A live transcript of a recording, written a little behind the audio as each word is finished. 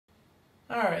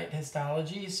All right,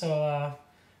 histology. So,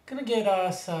 gonna get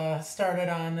us started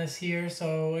on this here.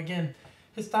 So again,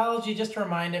 histology, just to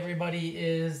remind everybody,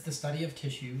 is the study of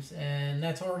tissues, and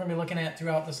that's what we're gonna be looking at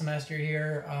throughout the semester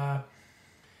here.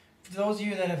 For those of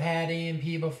you that have had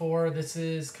A&P before, this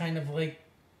is kind of like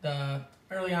the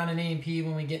early on in A&P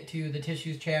when we get to the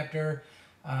tissues chapter.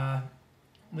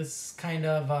 This kind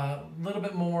of a little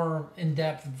bit more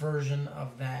in-depth version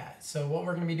of that. So what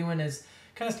we're going to be doing is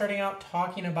kind of starting out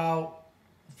talking about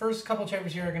the first couple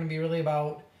chapters here are going to be really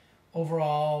about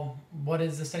overall what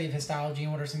is the study of histology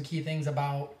and what are some key things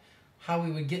about how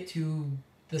we would get to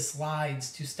the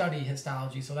slides to study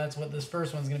histology. So that's what this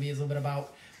first one's going to be, is a little bit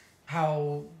about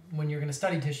how when you're going to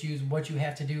study tissues, what you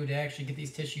have to do to actually get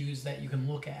these tissues that you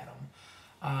can look at them.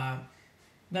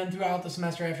 Then throughout the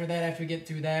semester after that, after we get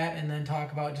through that and then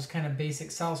talk about just kind of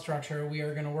basic cell structure, we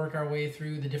are going to work our way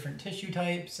through the different tissue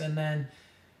types, and then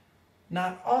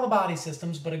not all the body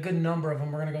systems, but a good number of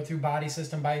them. We're going to go through body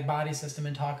system by body system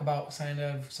and talk about kind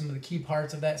of some of the key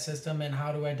parts of that system and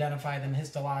how to identify them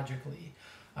histologically.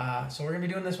 So we're going to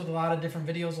be doing this with a lot of different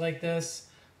videos like this.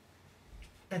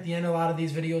 At the end of a lot of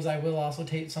these videos, I will also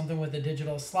take something with a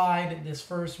digital slide. This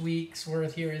first week's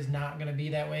worth here is not going to be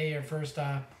that way. Our first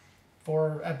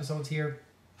 4 episodes here,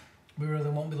 we really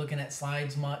won't be looking at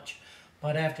slides much.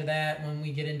 But after that, when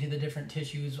we get into the different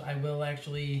tissues, I will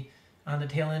actually, on the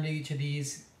tail end of each of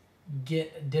these,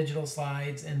 get digital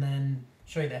slides and then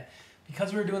show you that.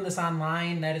 Because we're doing this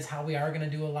online, that is how we are going to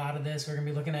do a lot of this. We're going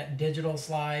to be looking at digital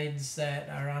slides that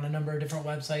are on a number of different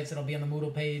websites that'll be on the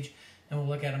Moodle page, and we'll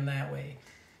look at them that way.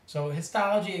 So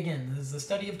histology, again, this is the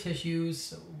study of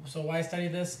tissues. So why study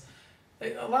this?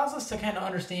 It allows us to kind of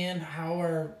understand how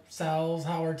our cells,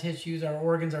 how our tissues, our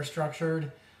organs are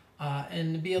structured,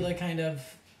 and to be able to kind of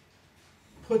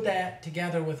put that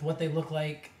together with what they look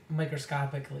like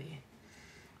microscopically.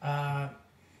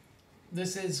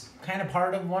 This is kind of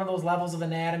part of one of those levels of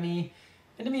anatomy,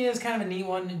 and to me it's kind of a neat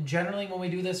one. Generally when we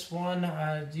do this one,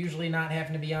 it's usually not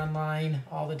having to be online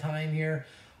all the time here.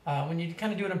 When you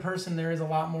kind of do it in person, there is a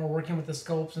lot more working with the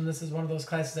scopes, and this is one of those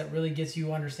classes that really gets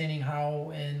you understanding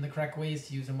how and the correct ways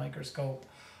to use a microscope.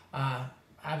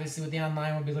 Obviously, with the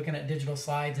online, we'll be looking at digital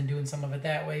slides and doing some of it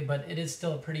that way, but it is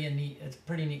still it's a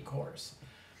pretty neat course.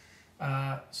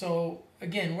 So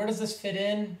again, where does this fit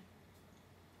in?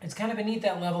 It's kind of beneath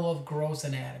that level of gross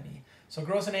anatomy. So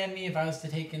gross anatomy, if I was to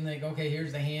take in like, okay,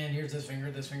 here's the hand, here's this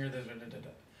finger, this,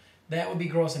 that would be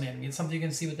gross anatomy. It's something you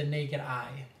can see with the naked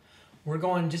eye. We're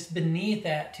going just beneath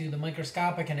that to the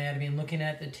microscopic anatomy and looking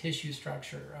at the tissue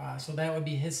structure. So that would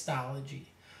be histology.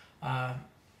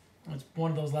 It's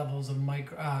one of those levels of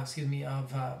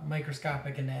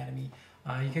microscopic anatomy.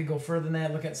 You could go further than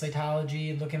that, look at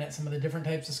cytology, looking at some of the different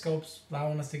types of scopes,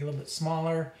 allowing us to get a little bit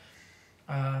smaller.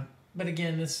 But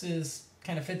again, this is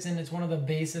kind of fits in. It's one of the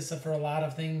basis for a lot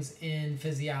of things in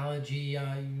physiology.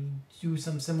 You do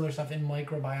some similar stuff in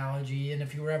microbiology, and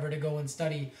if you were ever to go and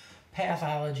study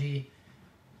pathology,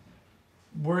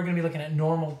 we're going to be looking at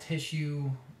normal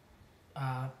tissue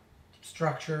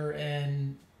structure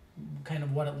and kind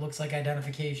of what it looks like,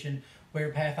 identification, where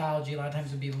pathology a lot of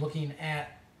times would be looking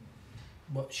at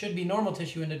what should be normal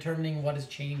tissue and determining what has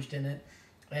changed in it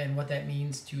and what that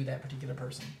means to that particular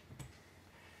person.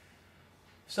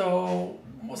 So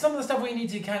some of the stuff we need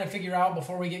to kind of figure out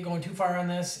before we get going too far on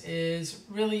this is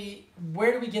really,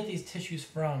 where do we get these tissues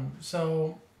from?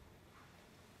 So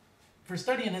for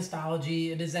studying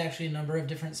histology, it is actually a number of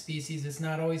different species. It's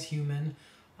not always human.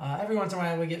 Every once in a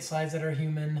while we get slides that are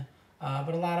human,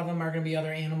 but a lot of them are going to be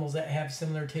other animals that have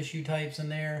similar tissue types in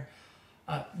there.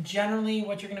 Generally,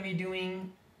 what you're going to be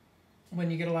doing when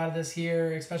you get a lot of this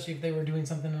here, especially if they were doing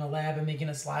something in a lab and making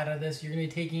a slide out of this, you're going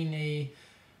to be taking a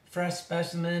fresh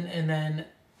specimen and then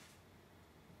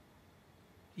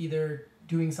either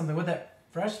doing something with that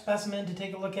fresh specimen to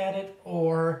take a look at it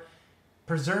or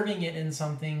preserving it in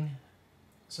something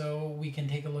so we can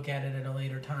take a look at it at a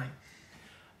later time.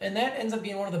 And that ends up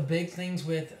being one of the big things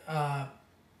with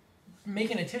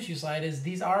making a tissue slide, is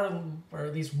these are, or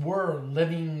at least were,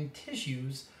 living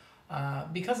tissues.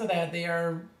 Because of that, they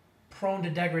are prone to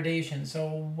degradation.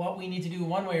 So what we need to do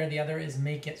one way or the other is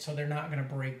make it so they're not going to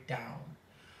break down.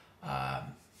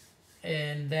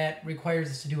 And that requires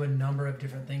us to do a number of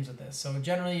different things with this. So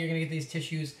generally you're going to get these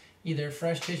tissues, either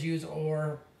fresh tissues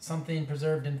or something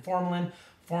preserved in formalin.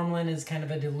 Formalin is kind of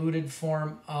a diluted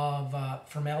form of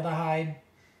formaldehyde,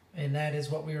 and that is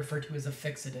what we refer to as a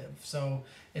fixative. So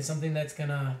it's something that's going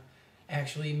to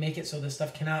actually make it so this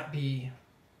stuff cannot be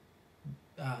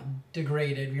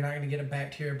degraded. You're not going to get a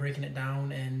bacteria breaking it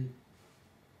down and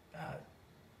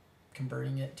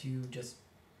converting it to just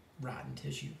rotten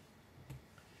tissue.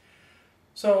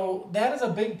 So that is a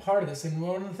big part of this, and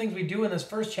one of the things we do in this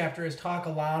first chapter is talk a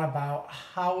lot about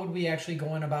how would we actually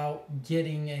go in about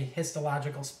getting a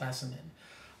histological specimen.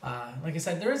 Like I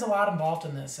said, there is a lot involved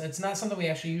in this. It's not something we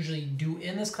actually usually do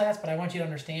in this class, but I want you to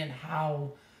understand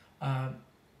how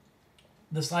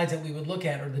the slides that we would look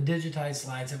at, or the digitized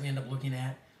slides that we end up looking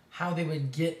at, how they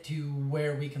would get to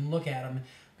where we can look at them.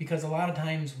 Because a lot of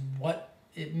times what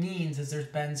it means is there's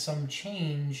been some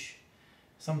change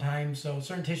sometimes. So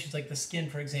certain tissues like the skin,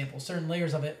 for example, certain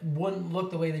layers of it wouldn't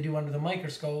look the way they do under the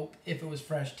microscope if it was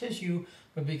fresh tissue,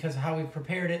 but because of how we've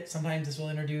prepared it, sometimes this will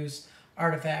introduce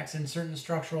artifacts and certain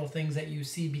structural things that you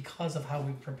see because of how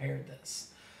we've prepared this.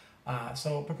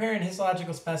 So preparing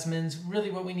histological specimens, really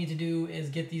what we need to do is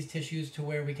get these tissues to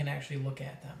where we can actually look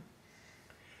at them.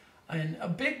 And a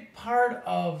big part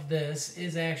of this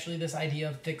is actually this idea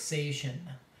of fixation.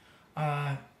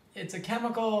 It's a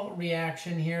chemical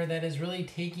reaction here that is really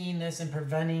taking this and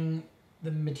preventing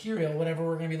the material, whatever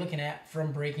we're going to be looking at,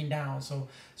 from breaking down. So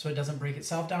it doesn't break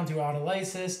itself down through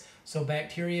autolysis, so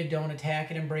bacteria don't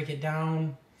attack it and break it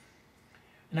down.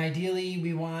 And ideally,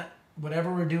 we want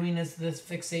whatever we're doing is this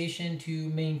fixation to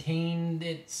maintain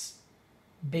its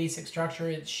basic structure,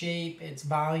 its shape, its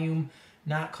volume,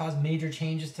 not cause major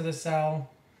changes to the cell.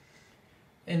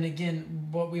 And again,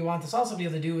 what we want this also to be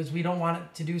able to do is we don't want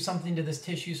it to do something to this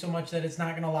tissue so much that it's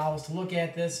not going to allow us to look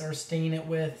at this, or stain it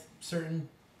with certain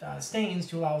stains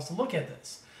to allow us to look at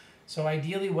this. So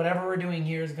ideally, whatever we're doing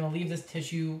here is going to leave this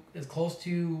tissue as close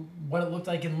to what it looked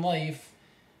like in life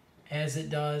as it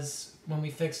does when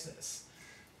we fix this.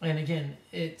 And again,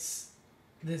 it's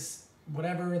this,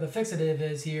 whatever the fixative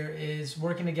is here, is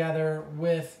working together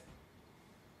with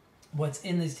what's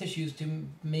in these tissues to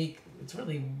make, it's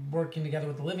really working together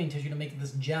with the living tissue to make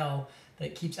this gel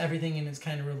that keeps everything in its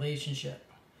kind of relationship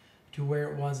to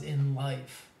where it was in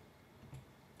life.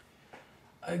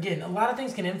 Again, a lot of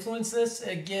things can influence this.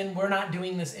 Again, we're not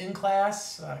doing this in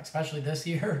class, especially this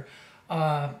year,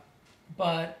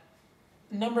 but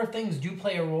a number of things do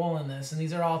play a role in this, and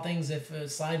these are all things, if a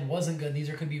slide wasn't good, these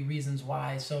could be reasons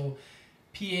why. So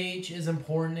pH is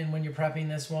important, and when you're prepping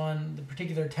this one, the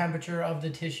particular temperature of the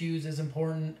tissues is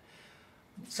important.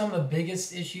 Some of the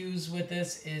biggest issues with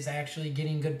this is actually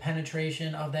getting good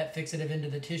penetration of that fixative into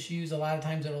the tissues. A lot of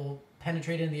times it'll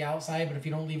penetrate into the outside, but if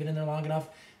you don't leave it in there long enough,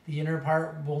 the inner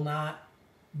part will not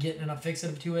get enough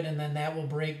fixative to it, and then that will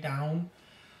break down.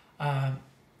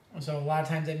 So a lot of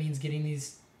times that means getting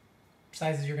these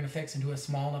sizes you're going to fix into a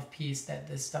small enough piece that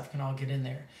this stuff can all get in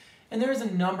there. And there's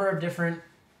a number of different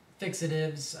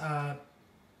fixatives.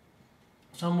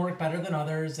 Some work better than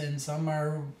others, and some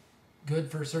are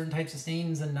good for certain types of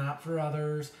stains and not for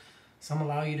others. Some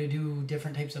allow you to do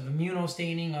different types of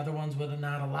immunostaining, other ones will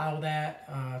not allow that.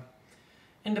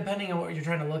 And depending on what you're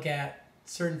trying to look at,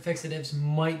 certain fixatives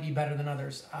might be better than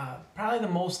others. Probably the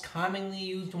most commonly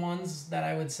used ones that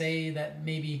I would say that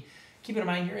maybe keep it in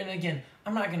mind here, and again,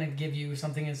 I'm not going to give you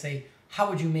something and say, how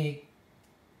would you make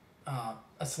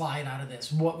a slide out of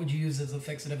this? What would you use as a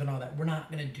fixative and all that? We're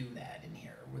not going to do that in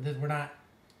here. We're not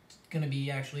going to be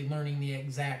actually learning the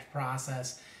exact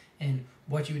process and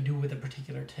what you would do with a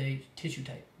particular tissue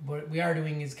type. What we are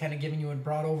doing is kind of giving you a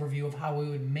broad overview of how we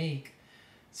would make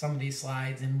some of these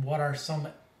slides and what are some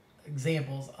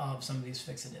examples of some of these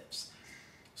fixatives.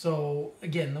 So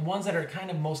again, the ones that are kind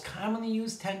of most commonly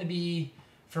used tend to be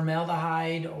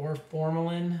formaldehyde or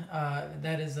formalin.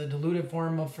 That is a diluted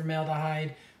form of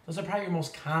formaldehyde. Those are probably your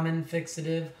most common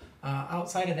fixative.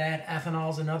 Outside of that, ethanol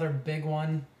is another big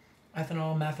one.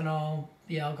 Ethanol, methanol,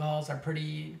 the alcohols are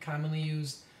pretty commonly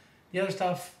used. The other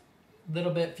stuff, a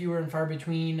little bit fewer and far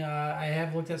between. I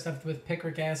have looked at stuff with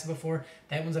picric acid before.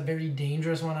 That one's a very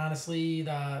dangerous one, honestly.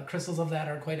 The crystals of that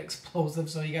are quite explosive,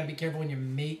 so you got to be careful when you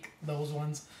make those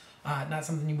ones. Not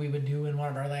something we would do in one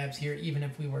of our labs here. Even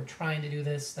if we were trying to do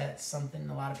this, that's something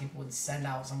a lot of people would send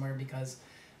out somewhere because,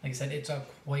 like I said, it's a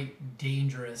quite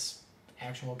dangerous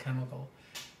actual chemical.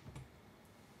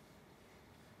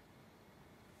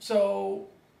 So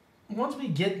once we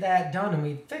get that done and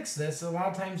we fix this, a lot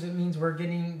of times it means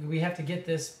we have to get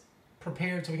this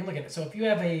prepared so we can look at it. So if you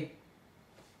have I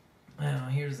don't know,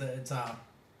 it's a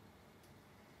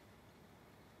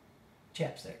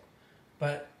chapstick,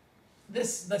 but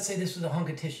let's say this was a hunk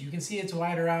of tissue. You can see it's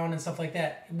wide around and stuff like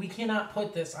that. We cannot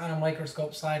put this on a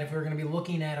microscope slide if we're going to be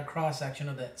looking at a cross-section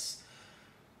of this.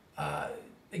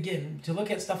 Again, to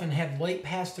look at stuff and have light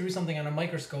pass through something on a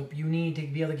microscope, you need to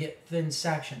be able to get thin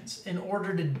sections. In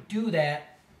order to do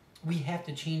that, we have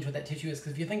to change what that tissue is.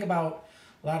 Because if you think about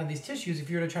a lot of these tissues, if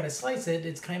you were to try to slice it,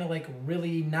 it's kind of like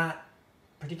really not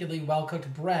particularly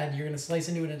well-cooked bread. You're going to slice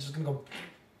into it and it's just going to go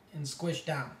and squish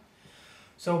down.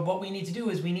 So what we need to do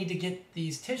is we need to get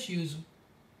these tissues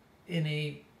in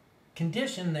a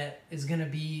condition that is going to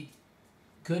be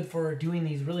good for doing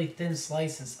these really thin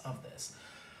slices of this.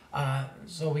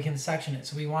 So we can section it.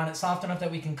 So we want it soft enough that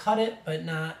we can cut it, but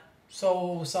not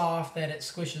so soft that it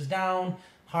squishes down,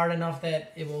 hard enough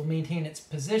that it will maintain its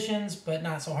positions, but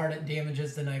not so hard it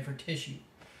damages the knife or tissue.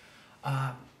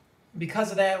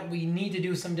 Because of that, we need to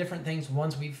do some different things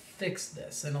once we fix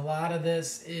this. And a lot of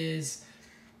this is,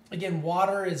 again,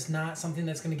 water is not something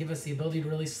that's going to give us the ability to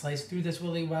really slice through this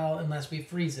really well unless we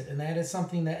freeze it. And that is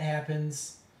something that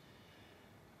happens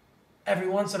every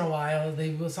once in a while. They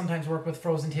will sometimes work with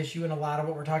frozen tissue, and a lot of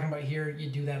what we're talking about here, you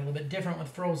do that a little bit different with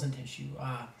frozen tissue.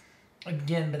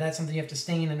 Again, but that's something you have to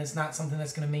stain, and it's not something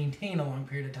that's going to maintain a long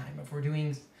period of time. If we're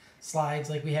doing slides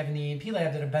like we have in the E&P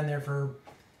lab that have been there for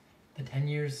the 10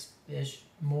 years-ish,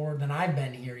 more than I've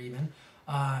been here even,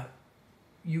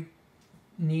 you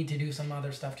need to do some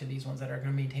other stuff to these ones that are going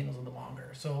to maintain those a little bit longer.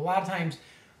 So a lot of times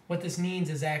what this means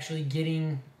is actually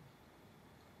getting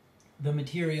the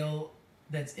material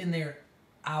that's in there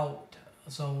out.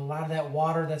 So a lot of that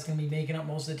water that's going to be making up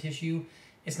most of the tissue,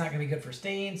 it's not going to be good for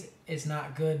stains. It's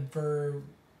not good for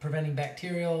preventing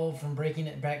bacteria from breaking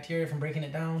it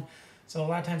down. So a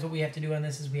lot of times what we have to do on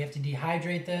this is we have to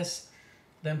dehydrate this,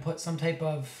 then put some type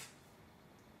of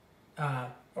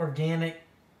organic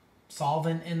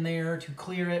solvent in there to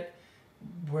clear it,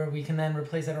 where we can then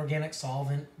replace that organic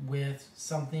solvent with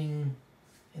something,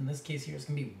 in this case here it's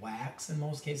going to be wax, in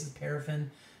most cases paraffin,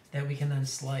 that we can then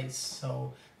slice.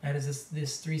 So that is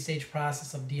this three-stage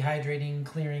process of dehydrating,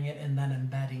 clearing it, and then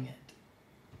embedding it.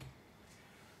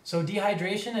 So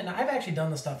dehydration, and I've actually done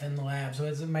the stuff in the lab. So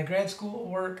as my grad school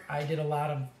work, I did a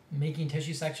lot of making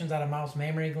tissue sections out of mouse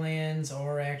mammary glands,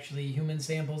 or actually human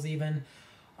samples even.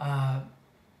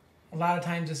 A lot of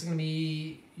times it's going to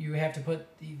be, you have to put,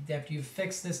 after you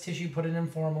fix this tissue, put it in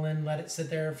formalin, let it sit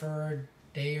there for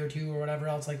a day or two or whatever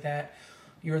else like that.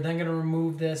 You're then going to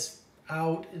remove this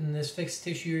out in this fixed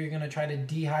tissue. You're going to try to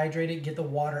dehydrate it, get the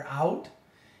water out,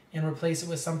 and replace it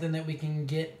with something that we can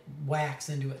get wax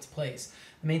into its place.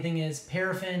 The main thing is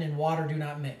paraffin and water do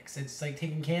not mix. It's like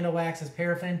taking candle wax as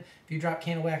paraffin. If you drop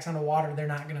candle wax onto water, they're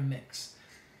not going to mix.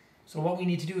 So what we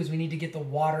need to do is we need to get the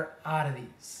water out of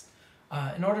these.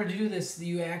 In order to do this,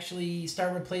 you actually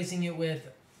start replacing it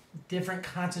with different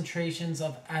concentrations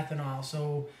of ethanol.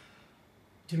 So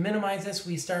to minimize this,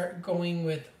 we start going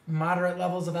with moderate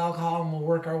levels of alcohol, and we'll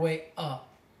work our way up.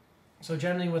 So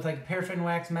generally with like a paraffin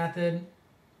wax method,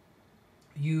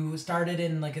 you started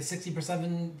in like a 60%,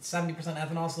 70%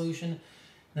 ethanol solution,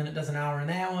 then it does an hour in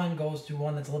that one, goes to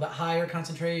one that's a little bit higher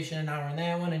concentration, an hour in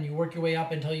that one, and you work your way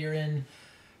up until you're in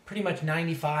pretty much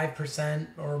 95%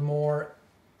 or more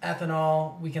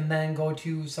ethanol. We can then go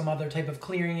to some other type of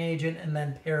clearing agent, and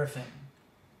then paraffin.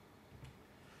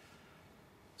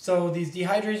 So these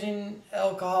dehydration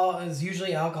alcohol is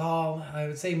usually alcohol. I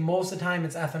would say most of the time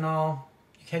it's ethanol.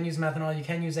 You can use methanol, you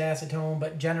can use acetone,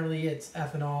 but generally it's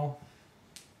ethanol.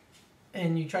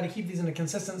 And you try to keep these in a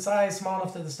consistent size, small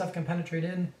enough that the stuff can penetrate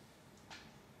in.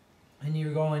 And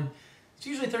you're going, it's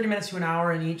usually 30 minutes to an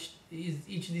hour in each of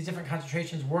these different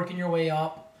concentrations, working your way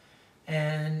up,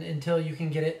 and until you can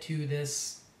get it to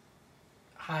this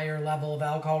higher level of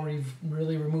alcohol where you've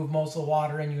really removed most of the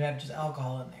water and you have just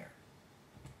alcohol in there.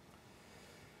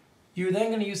 You're then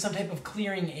going to use some type of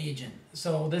clearing agent.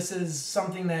 So this is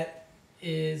something that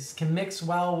can mix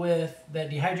well with that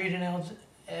dehydrating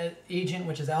agent,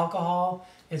 which is alcohol,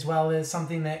 as well as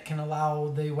something that can allow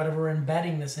whatever we're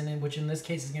embedding this in, which in this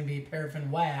case is going to be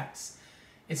paraffin wax.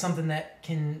 It's something that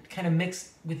can kind of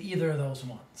mix with either of those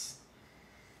ones.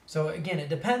 So again, it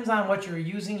depends on what you're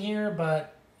using here,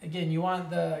 but again, you want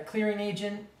the clearing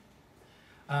agent.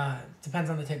 Depends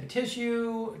on the type of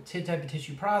tissue, type of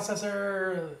tissue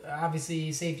processor.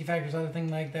 Obviously, safety factors, other things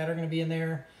like that are going to be in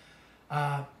there.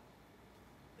 How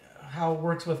it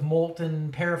works with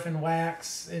molten paraffin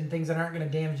wax and things that aren't going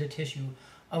to damage the tissue.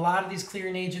 A lot of these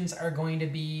clearing agents are going to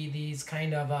be these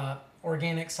kind of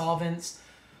organic solvents.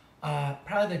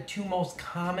 Probably the two most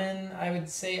common, I would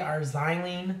say, are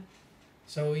xylene.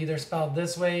 So either spelled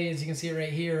this way, as you can see it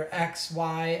right here,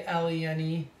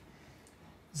 Xylene.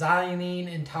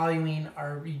 Xylene and toluene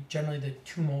are generally the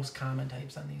two most common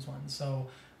types on these ones. So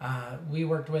we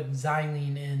worked with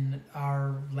xylene in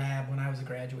our lab when I was a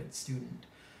graduate student.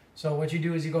 So what you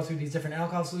do is you go through these different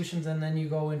alcohol solutions, and then you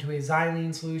go into a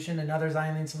xylene solution, another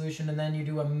xylene solution, and then you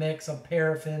do a mix of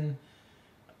paraffin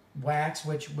wax,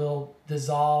 which will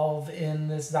dissolve in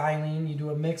this xylene. You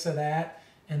do a mix of that,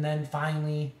 and then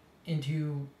finally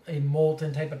into a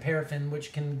molten type of paraffin,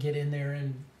 which can get in there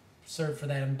and serve for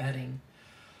that embedding.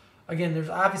 Again, there's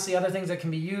obviously other things that can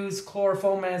be used.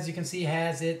 Chloroform, as you can see,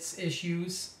 has its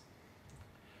issues.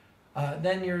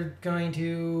 Then you're going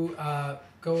to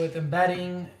go with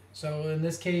embedding. So in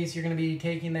this case, you're going to be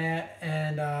taking that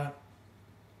and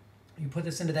you put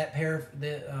this into that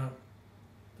the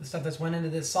stuff that's went into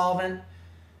this solvent.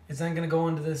 It's then going to go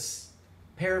into this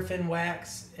paraffin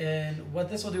wax, and what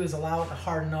this will do is allow it to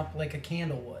harden up like a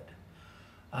candle would.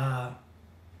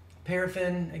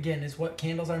 Paraffin, again, is what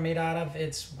candles are made out of.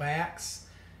 It's wax.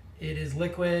 It is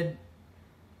liquid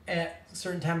at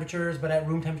certain temperatures, but at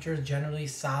room temperature is generally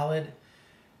solid.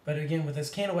 But again, with this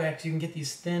candle wax, you can get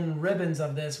these thin ribbons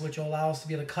of this, which will allow us to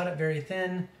be able to cut it very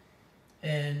thin.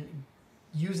 And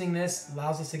using this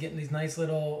allows us to get these nice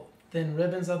little thin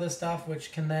ribbons of this stuff,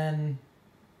 which can then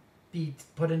be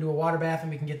put into a water bath,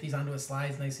 and we can get these onto a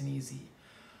slides nice and easy.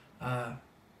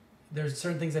 There's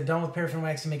certain things they've done with paraffin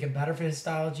wax to make it better for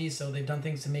histology. So they've done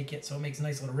things to make it so it makes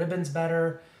nice little ribbons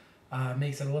better,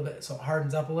 makes it a little bit so it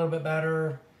hardens up a little bit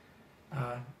better.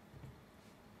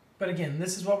 But again,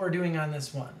 this is what we're doing on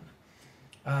this one.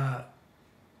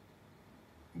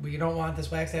 We don't want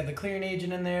this wax to have the clearing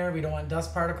agent in there. We don't want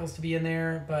dust particles to be in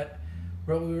there. But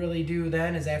what we really do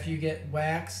then is after you get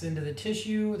wax into the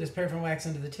tissue, this paraffin wax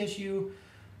into the tissue,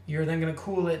 you're then going to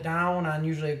cool it down on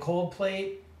usually a cold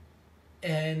plate.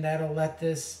 And that'll let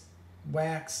this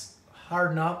wax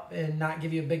harden up and not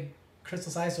give you a big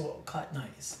crystal size, so it'll cut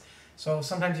nice. So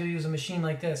sometimes you use a machine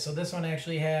like this. So this one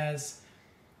actually has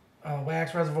a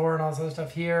wax reservoir and all this other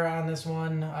stuff here on this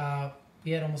one. We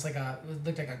had almost like it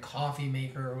looked like a coffee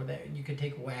maker that you could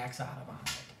take wax out of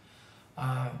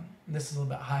on it. This is a little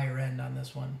bit higher end on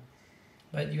this one.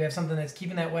 But you have something that's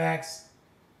keeping that wax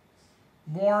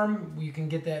warm. You can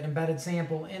get that embedded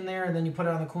sample in there, and then you put it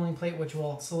on the cooling plate, which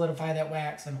will solidify that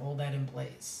wax and hold that in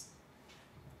place.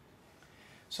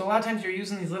 So a lot of times you're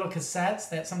using these little cassettes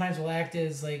that sometimes will act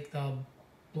as like the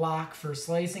block for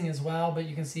slicing as well. But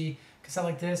you can see cassette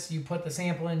like this, you put the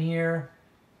sample in here.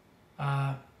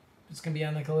 It's going to be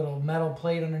on like a little metal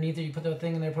plate underneath it. You put the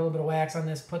thing in there, put a little bit of wax on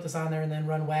this, put this on there, and then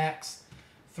run wax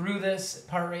through this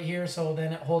part right here, so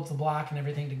then it holds the block and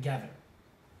everything together.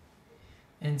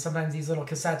 And sometimes these little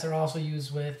cassettes are also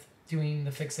used with doing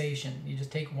the fixation. You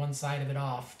just take one side of it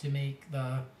off to make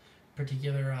the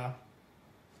particular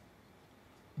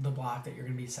the block that you're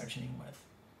going to be sectioning with.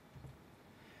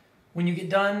 When you get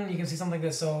done, you can see something like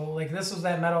this. So like this was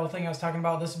that metal thing I was talking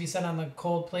about. This would be set on the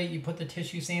cold plate. You put the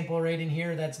tissue sample right in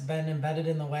here that's been embedded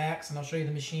in the wax, and I'll show you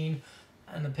the machine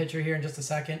and the picture here in just a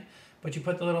second. But you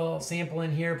put the little sample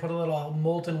in here, put a little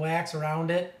molten wax around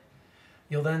it.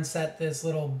 You'll then set this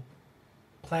little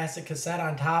plastic cassette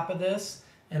on top of this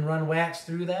and run wax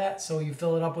through that. So you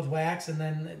fill it up with wax, and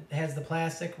then it has the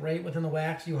plastic right within the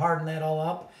wax. You harden that all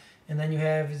up, and then you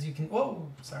have, as you can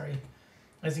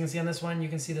see on this one, you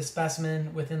can see the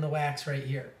specimen within the wax right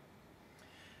here.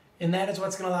 And that is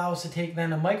what's going to allow us to take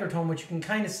then a microtome, which you can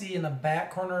kind of see in the back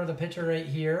corner of the picture right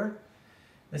here.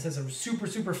 This has a super,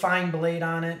 super fine blade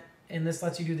on it, and this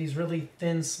lets you do these really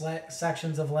thin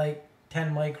sections of like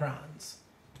 10 microns.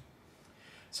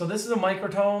 So this is a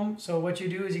microtome. So what you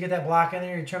do is you get that block in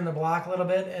there, you trim the block a little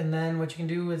bit, and then what you can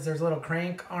do is there's a little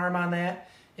crank arm on that.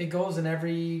 It goes, and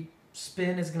every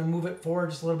spin is going to move it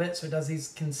forward just a little bit, so it does these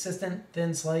consistent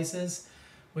thin slices,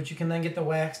 which you can then get the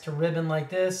wax to ribbon like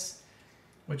this.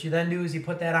 What you then do is you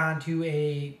put that into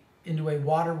a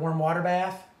warm water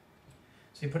bath.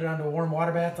 So you put it onto a warm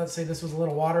water bath. Let's say this was a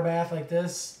little water bath like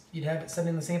this. You'd have it set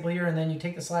in the sample here, and then you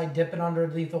take the slide, dip it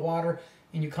underneath the water,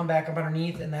 and you come back up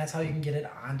underneath, and that's how you can get it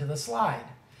onto the slide.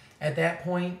 At that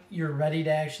point, you're ready to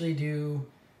actually do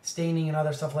staining and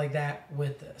other stuff like that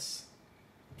with this.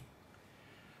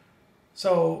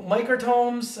 So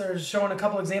microtomes are showing a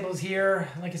couple examples here.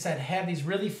 Like I said, have these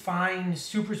really fine,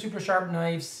 super, super sharp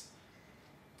knives.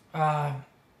 I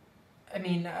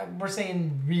mean, we're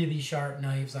saying really sharp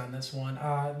knives on this one.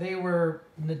 They were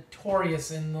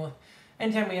notorious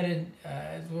anytime we had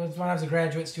when I was a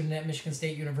graduate student at Michigan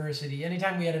State University,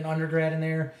 anytime we had an undergrad in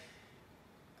there,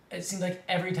 it seemed like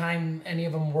every time any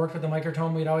of them worked with the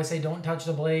microtome, we'd always say, don't touch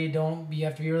the blade, you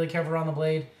have to be really careful around the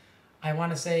blade. I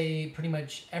want to say pretty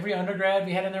much every undergrad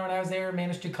we had in there when I was there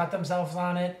managed to cut themselves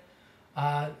on it.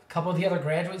 A couple of the other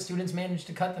graduate students managed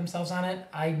to cut themselves on it.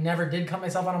 I never did cut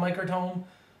myself on a microtome,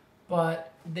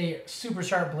 but they're super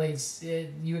sharp blades.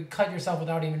 You would cut yourself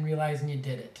without even realizing you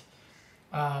did it.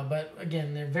 But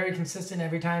again, they're very consistent.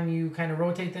 Every time you kind of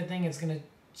rotate that thing, it's going to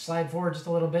slide forward just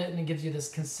a little bit, and it gives you this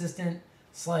consistent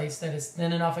slice that is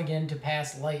thin enough, again, to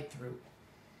pass light through.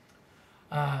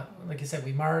 Like I said,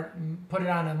 we put it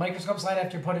on a microscope slide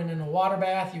after you put it in a water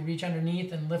bath. You reach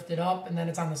underneath and lift it up, and then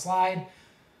it's on the slide.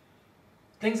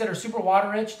 things that are super water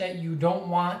rich that you don't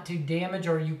want to damage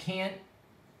or you can't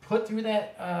put through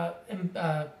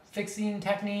that fixing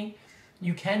technique,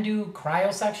 you can do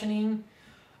cryosectioning.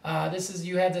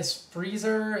 You have this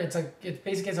freezer. It's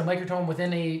basically a microtome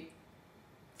within a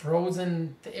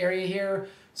frozen area here.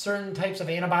 Certain types of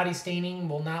antibody staining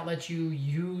will not let you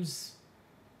use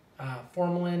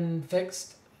formalin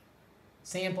fixed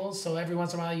samples. So every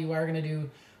once in a while you are going to do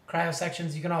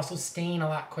cryosections. You can also stain a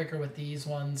lot quicker with these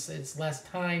ones. It's less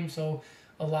time, so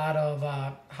a lot of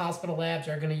hospital labs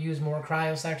are going to use more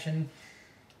cryosection.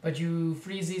 But you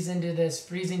freeze these into this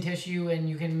freezing tissue and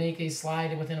you can make a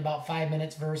slide within about 5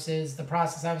 minutes versus the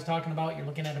process I was talking about, you're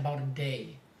looking at about a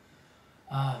day.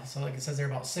 So like it says there,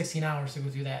 about 16 hours to go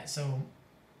through that. So,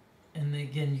 and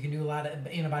again, you can do a lot of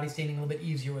antibody staining a little bit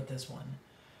easier with this one.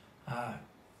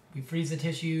 We freeze the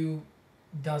tissue,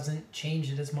 doesn't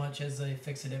change it as much as a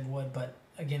fixative would, but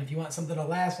again, if you want something to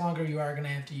last longer, you are going to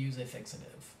have to use a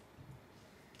fixative.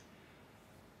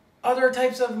 Other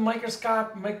types of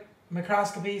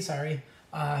microscopy,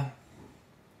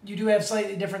 you do have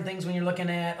slightly different things when you're looking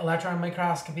at electron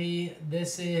microscopy.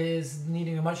 This is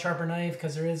needing a much sharper knife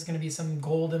because there is going to be some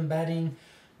gold embedding.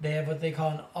 They have what they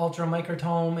call an ultra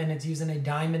microtome, and it's using a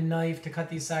diamond knife to cut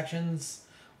these sections,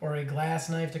 or a glass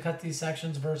knife to cut these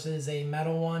sections versus a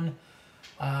metal one.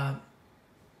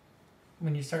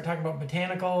 When you start talking about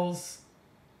botanicals,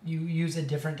 you use a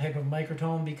different type of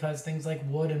microtome because things like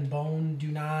wood and bone do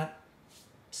not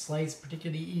slice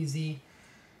particularly easy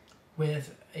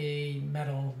with a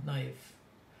metal knife.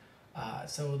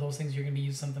 So those things you're going to be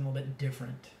using something a little bit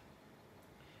different.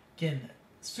 Again,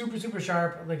 super, super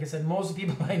sharp. Like I said, most of the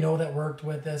people I know that worked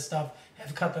with this stuff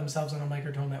have cut themselves on a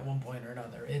microtome at one point or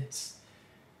another. It's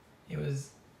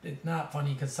not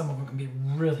funny because some of them can be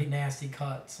really nasty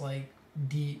cuts, like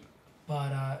deep,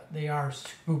 but they are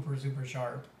super, super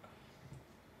sharp.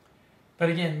 But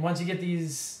again, once you get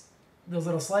those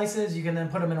little slices, you can then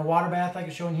put them in a water bath like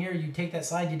it's shown here. You take that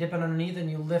slide, you dip it underneath, and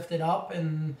you lift it up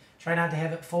and try not to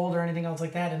have it fold or anything else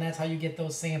like that. And that's how you get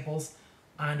those samples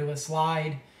onto a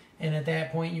slide. And at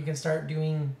that point, you can start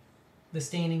doing the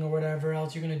staining or whatever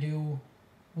else you're going to do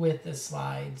with the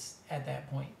slides at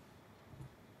that point.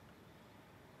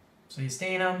 So you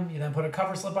stain them, you then put a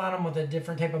cover slip on them with a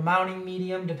different type of mounting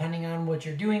medium depending on what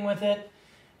you're doing with it.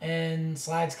 And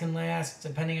slides can last,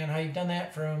 depending on how you've done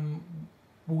that, from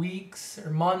weeks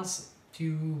or months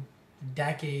to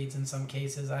decades in some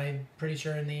cases. I'm pretty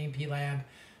sure in the A&P lab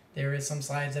there is some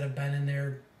slides that have been in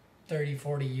there 30,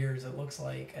 40 years, it looks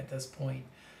like, at this point.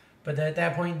 But at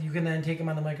that point, you can then take them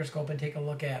on the microscope and take a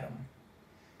look at them.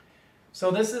 So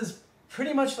this is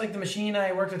pretty much like the machine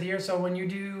I worked with here. So when you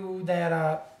do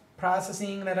that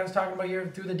processing that I was talking about here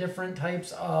through the different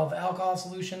types of alcohol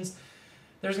solutions,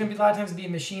 there's going to be a lot of times to be a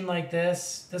machine like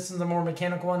this. This is the more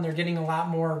mechanical one. They're getting a lot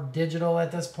more digital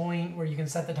at this point where you can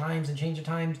set the times and change the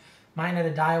times. Mine had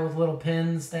a dial with little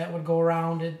pins that would go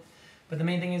around it. But the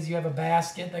main thing is you have a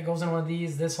basket that goes in one of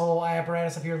these. This whole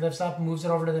apparatus up here lifts up, moves it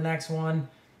over to the next one,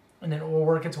 and then it will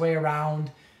work its way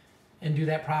around and do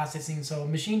that processing. So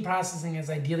machine processing is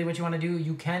ideally what you want to do.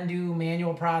 You can do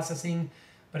manual processing,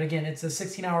 but again, it's a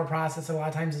 16-hour process. A lot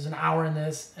of times there's an hour in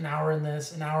this, an hour in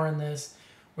this, an hour in this,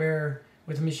 where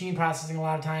with machine processing, a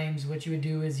lot of times what you would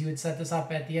do is you would set this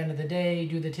up at the end of the day,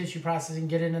 do the tissue processing,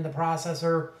 get it in the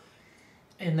processor,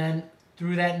 and then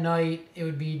through that night, it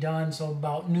would be done. So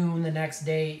about noon the next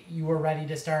day, you were ready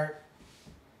to start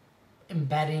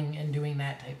embedding and doing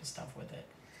that type of stuff with it.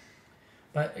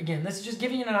 But again, this is just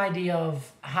giving you an idea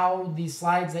of how these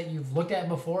slides that you've looked at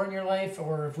before in your life,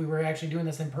 or if we were actually doing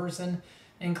this in person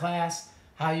in class,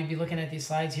 how you'd be looking at these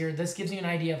slides here. This gives you an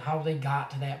idea of how they got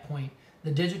to that point.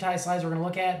 The digitized slides we're going to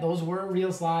look at, those were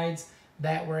real slides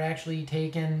that were actually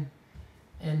taken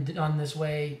and done this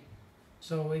way.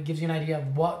 So it gives you an idea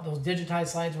of what those digitized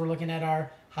slides we're looking at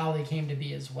are, how they came to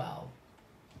be as well.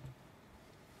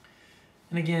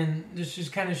 And again, this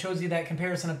just kind of shows you that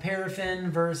comparison of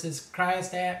paraffin versus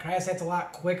cryostat. Cryostat's a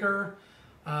lot quicker.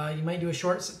 You might do a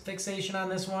short fixation on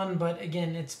this one, but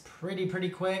again, it's pretty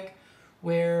quick.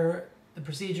 Where the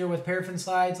procedure with paraffin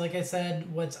slides, like I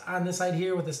said, what's on this side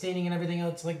here with the staining and everything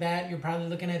else like that, you're probably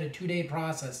looking at a 2-day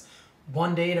process.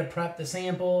 1 day to prep the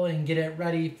sample and get it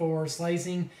ready for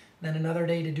slicing, then another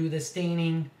day to do the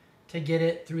staining to get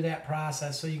it through that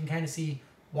process. So you can kind of see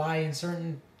why in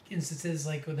certain instances,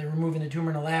 like when they're removing the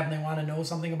tumor in a lab and they want to know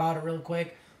something about it real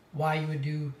quick, why you would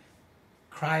do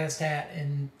cryostat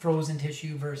and frozen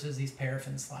tissue versus these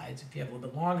paraffin slides. If you have a little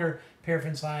bit longer,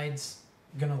 paraffin slides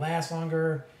are going to last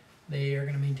longer, they are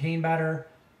going to maintain better,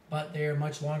 but they're a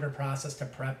much longer process to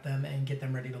prep them and get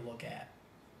them ready to look at.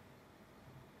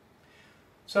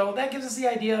 So that gives us the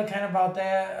idea kind of about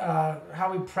that,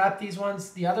 how we prep these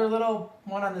ones. The other little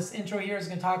one on this intro here is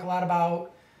going to talk a lot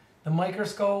about the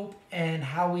microscope and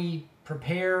how we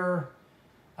prepare,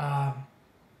 how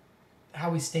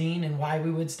we stain and why we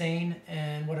would stain,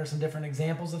 and what are some different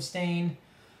examples of stain.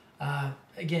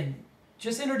 Again,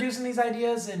 just introducing these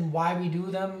ideas and why we do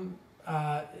them.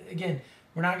 Again,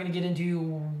 we're not going to get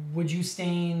into would you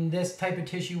stain this type of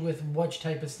tissue with which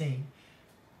type of stain.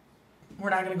 We're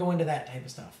not going to go into that type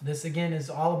of stuff. This, again, is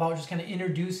all about just kind of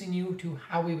introducing you to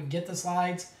how we would get the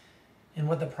slides and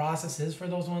what the process is for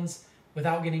those ones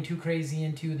without getting too crazy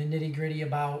into the nitty-gritty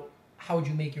about how would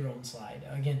you make your own slide.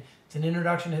 Again, it's an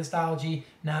introduction to histology,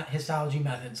 not histology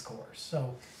methods course.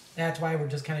 So that's why we're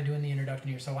just kind of doing the introduction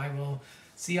here. So I will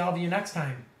see all of you next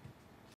time.